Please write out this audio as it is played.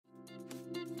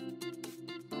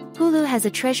Hulu has a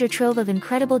treasure trove of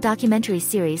incredible documentary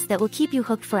series that will keep you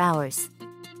hooked for hours.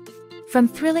 From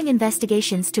thrilling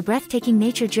investigations to breathtaking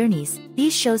nature journeys,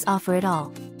 these shows offer it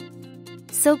all.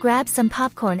 So grab some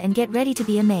popcorn and get ready to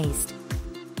be amazed.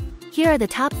 Here are the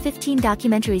top 15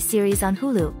 documentary series on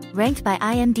Hulu, ranked by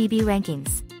IMDb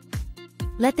rankings.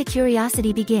 Let the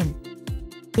curiosity begin.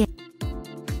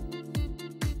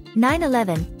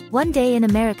 9/11, One Day in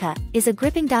America, is a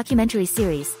gripping documentary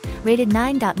series, rated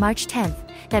 9. March 10,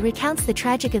 that recounts the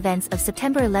tragic events of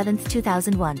September 11,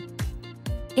 2001.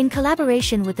 In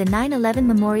collaboration with the 9/11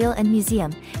 Memorial and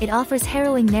Museum, it offers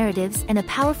harrowing narratives and a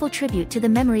powerful tribute to the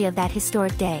memory of that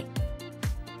historic day.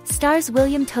 Stars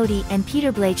William Toty and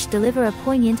Peter Bleich deliver a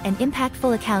poignant and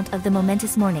impactful account of the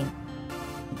momentous morning.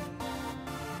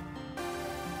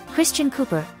 Christian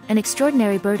Cooper, an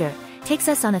extraordinary birder, takes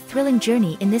us on a thrilling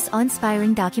journey in this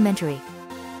awe-inspiring documentary.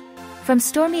 From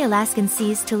stormy Alaskan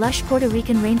seas to lush Puerto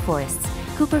Rican rainforests,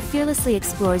 Cooper fearlessly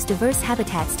explores diverse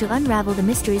habitats to unravel the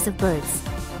mysteries of birds.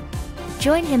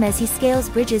 Join him as he scales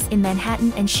bridges in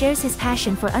Manhattan and shares his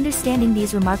passion for understanding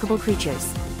these remarkable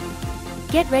creatures.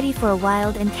 Get ready for a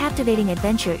wild and captivating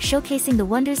adventure showcasing the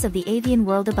wonders of the avian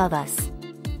world above us.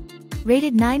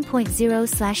 Rated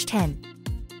 9.0/10.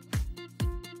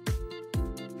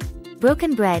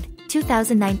 Broken Bread,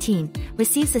 2019,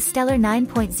 receives a stellar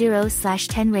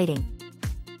 9.0/10 rating.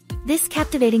 This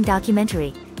captivating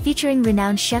documentary, featuring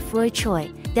renowned chef Roy Choi,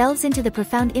 delves into the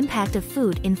profound impact of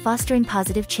food in fostering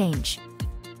positive change.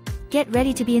 Get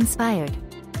ready to be inspired.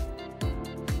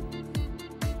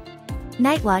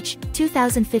 Night Watch,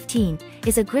 2015,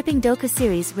 is a gripping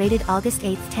docu-series rated August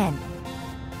 8, 10.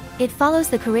 It follows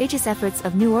the courageous efforts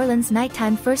of New Orleans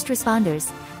nighttime first responders,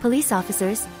 police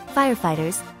officers,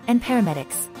 firefighters, and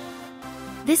paramedics.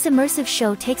 This immersive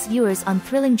show takes viewers on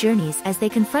thrilling journeys as they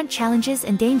confront challenges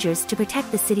and dangers to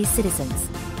protect the city's citizens.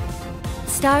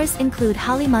 Stars include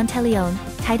Holly Monteleone,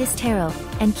 Titus Tarot,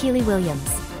 and Keely Williams.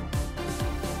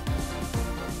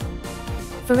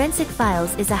 Forensic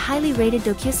Files is a highly rated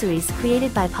docuseries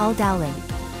created by Paul Dowling.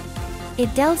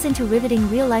 It delves into riveting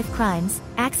real-life crimes,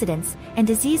 accidents, and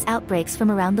disease outbreaks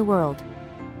from around the world.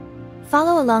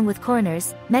 Follow along with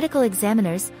coroners, medical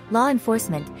examiners, law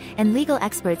enforcement, and legal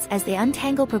experts as they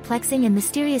untangle perplexing and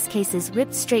mysterious cases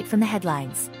ripped straight from the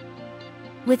headlines.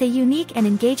 With a unique and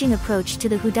engaging approach to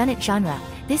the whodunit genre,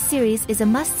 this series is a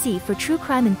must-see for true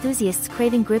crime enthusiasts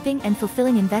craving gripping and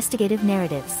fulfilling investigative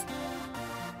narratives.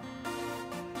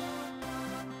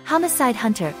 Homicide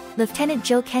Hunter, Lieutenant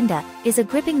Joe Kenda, is a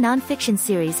gripping non-fiction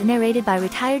series narrated by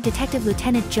retired Detective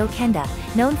Lieutenant Joe Kenda,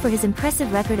 known for his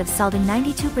impressive record of solving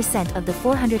 92% of the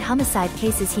 400 homicide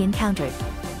cases he encountered.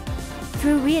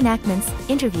 Through reenactments,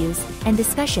 interviews, and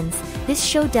discussions, this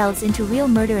show delves into real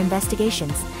murder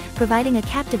investigations, providing a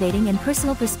captivating and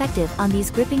personal perspective on these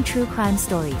gripping true crime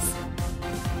stories.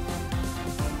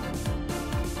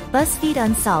 BuzzFeed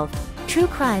Unsolved, True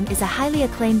Crime is a highly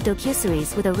acclaimed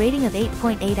docuseries with a rating of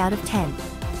 8.8 out of 10.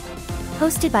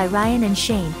 Hosted by Ryan and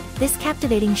Shane, this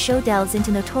captivating show delves into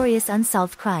notorious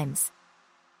unsolved crimes.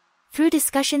 Through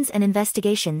discussions and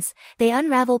investigations, they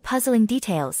unravel puzzling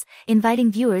details,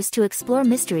 inviting viewers to explore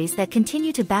mysteries that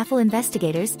continue to baffle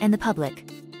investigators and the public.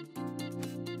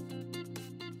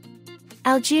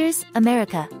 Algiers,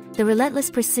 America, The Relentless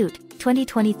Pursuit,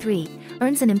 2023,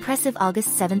 earns an impressive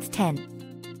August 7, 10.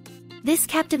 This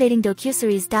captivating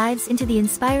docuseries dives into the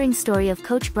inspiring story of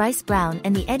Coach Bryce Brown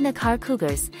and the Edna Carr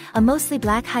Cougars, a mostly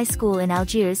black high school in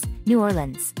Algiers, New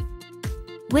Orleans.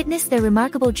 Witness their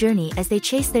remarkable journey as they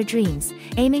chase their dreams,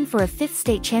 aiming for a fifth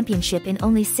state championship in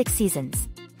only 6 seasons.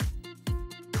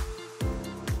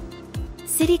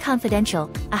 City Confidential,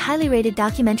 a highly rated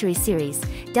documentary series,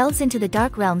 delves into the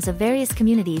dark realms of various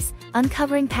communities,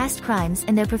 uncovering past crimes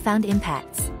and their profound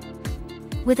impacts.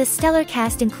 With a stellar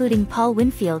cast including Paul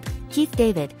Winfield, Keith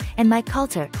David, and Mike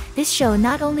Coulter, this show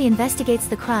not only investigates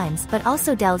the crimes but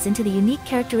also delves into the unique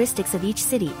characteristics of each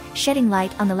city, shedding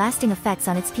light on the lasting effects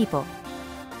on its people.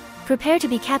 Prepare to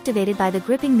be captivated by the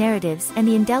gripping narratives and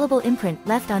the indelible imprint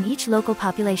left on each local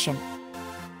population.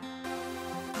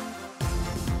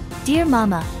 Dear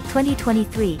Mama,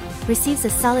 2023, receives a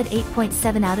solid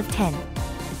 8.7 out of 10.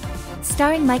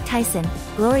 Starring Mike Tyson,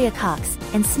 Gloria Cox,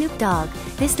 and Snoop Dogg,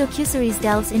 this docuseries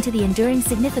delves into the enduring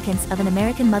significance of an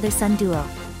American mother-son duo.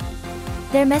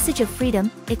 Their message of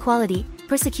freedom, equality,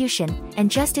 persecution, and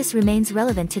justice remains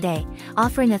relevant today,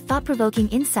 offering a thought-provoking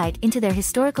insight into their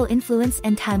historical influence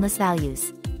and timeless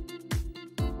values.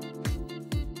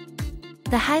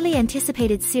 The highly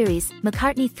anticipated series,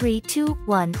 McCartney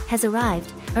 3-2-1, has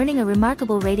arrived, earning a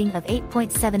remarkable rating of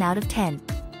 8.7 out of 10.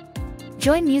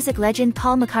 Join music legend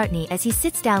Paul McCartney as he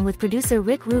sits down with producer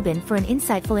Rick Rubin for an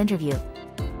insightful interview.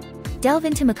 Delve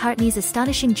into McCartney's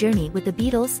astonishing journey with the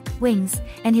Beatles, Wings,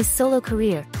 and his solo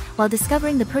career, while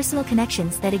discovering the personal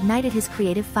connections that ignited his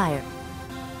creative fire.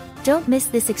 Don't miss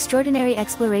this extraordinary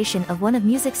exploration of one of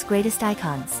music's greatest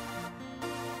icons.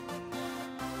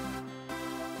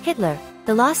 Hitler,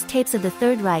 The Lost Tapes of the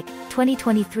Third Reich,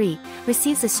 2023,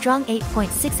 receives a strong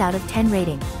 8.6 out of 10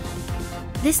 rating.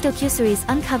 This docuseries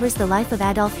uncovers the life of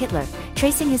Adolf Hitler,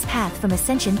 tracing his path from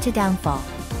ascension to downfall.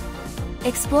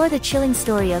 Explore the chilling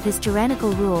story of his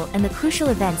tyrannical rule and the crucial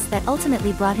events that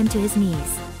ultimately brought him to his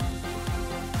knees.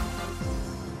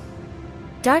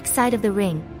 Dark Side of the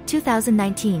Ring,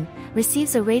 2019,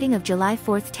 receives a rating of July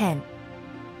 4, 10.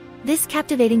 This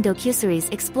captivating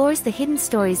docuseries explores the hidden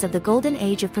stories of the golden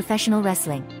age of professional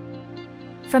wrestling.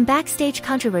 From backstage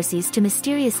controversies to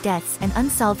mysterious deaths and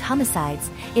unsolved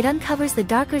homicides, it uncovers the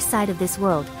darker side of this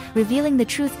world, revealing the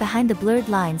truth behind the blurred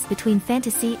lines between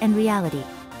fantasy and reality.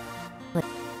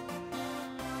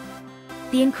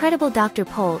 The Incredible Dr.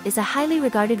 Pol is a highly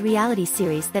regarded reality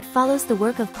series that follows the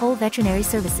work of Pol Veterinary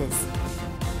Services.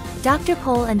 Dr.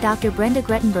 Pol and Dr. Brenda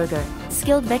Grettenberger,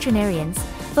 skilled veterinarians,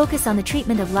 focus on the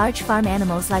treatment of large farm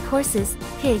animals like horses,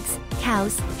 pigs,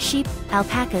 cows, sheep,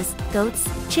 alpacas, goats,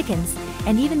 chickens,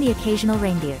 and even the occasional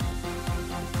reindeer.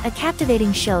 A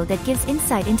captivating show that gives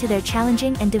insight into their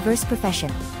challenging and diverse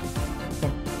profession.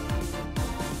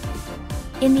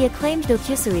 In the acclaimed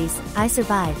docuseries, I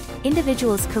Survived,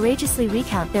 individuals courageously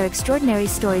recount their extraordinary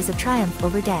stories of triumph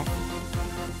over death.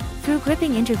 Through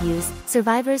gripping interviews,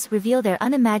 survivors reveal their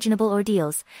unimaginable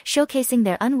ordeals, showcasing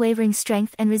their unwavering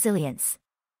strength and resilience.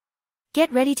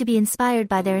 Get ready to be inspired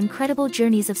by their incredible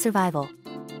journeys of survival.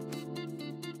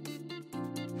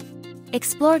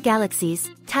 Explore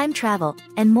galaxies, time travel,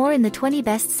 and more in the 20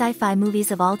 best sci-fi movies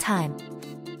of all time.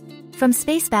 From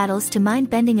space battles to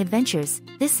mind-bending adventures,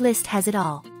 this list has it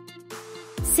all.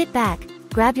 Sit back,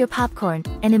 grab your popcorn,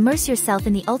 and immerse yourself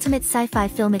in the ultimate sci-fi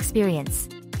film experience.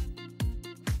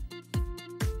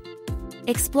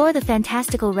 Explore the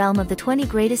fantastical realm of the 20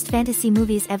 greatest fantasy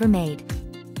movies ever made.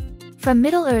 From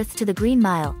Middle-earth to the Green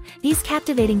Mile, these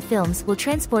captivating films will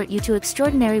transport you to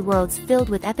extraordinary worlds filled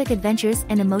with epic adventures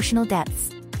and emotional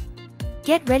depths.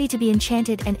 Get ready to be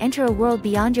enchanted and enter a world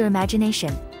beyond your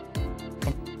imagination.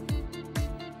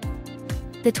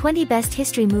 The 20 best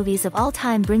history movies of all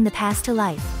time bring the past to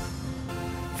life.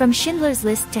 From Schindler's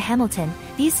List to Hamilton,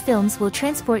 these films will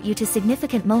transport you to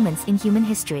significant moments in human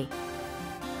history.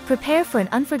 Prepare for an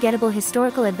unforgettable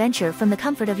historical adventure from the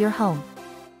comfort of your home.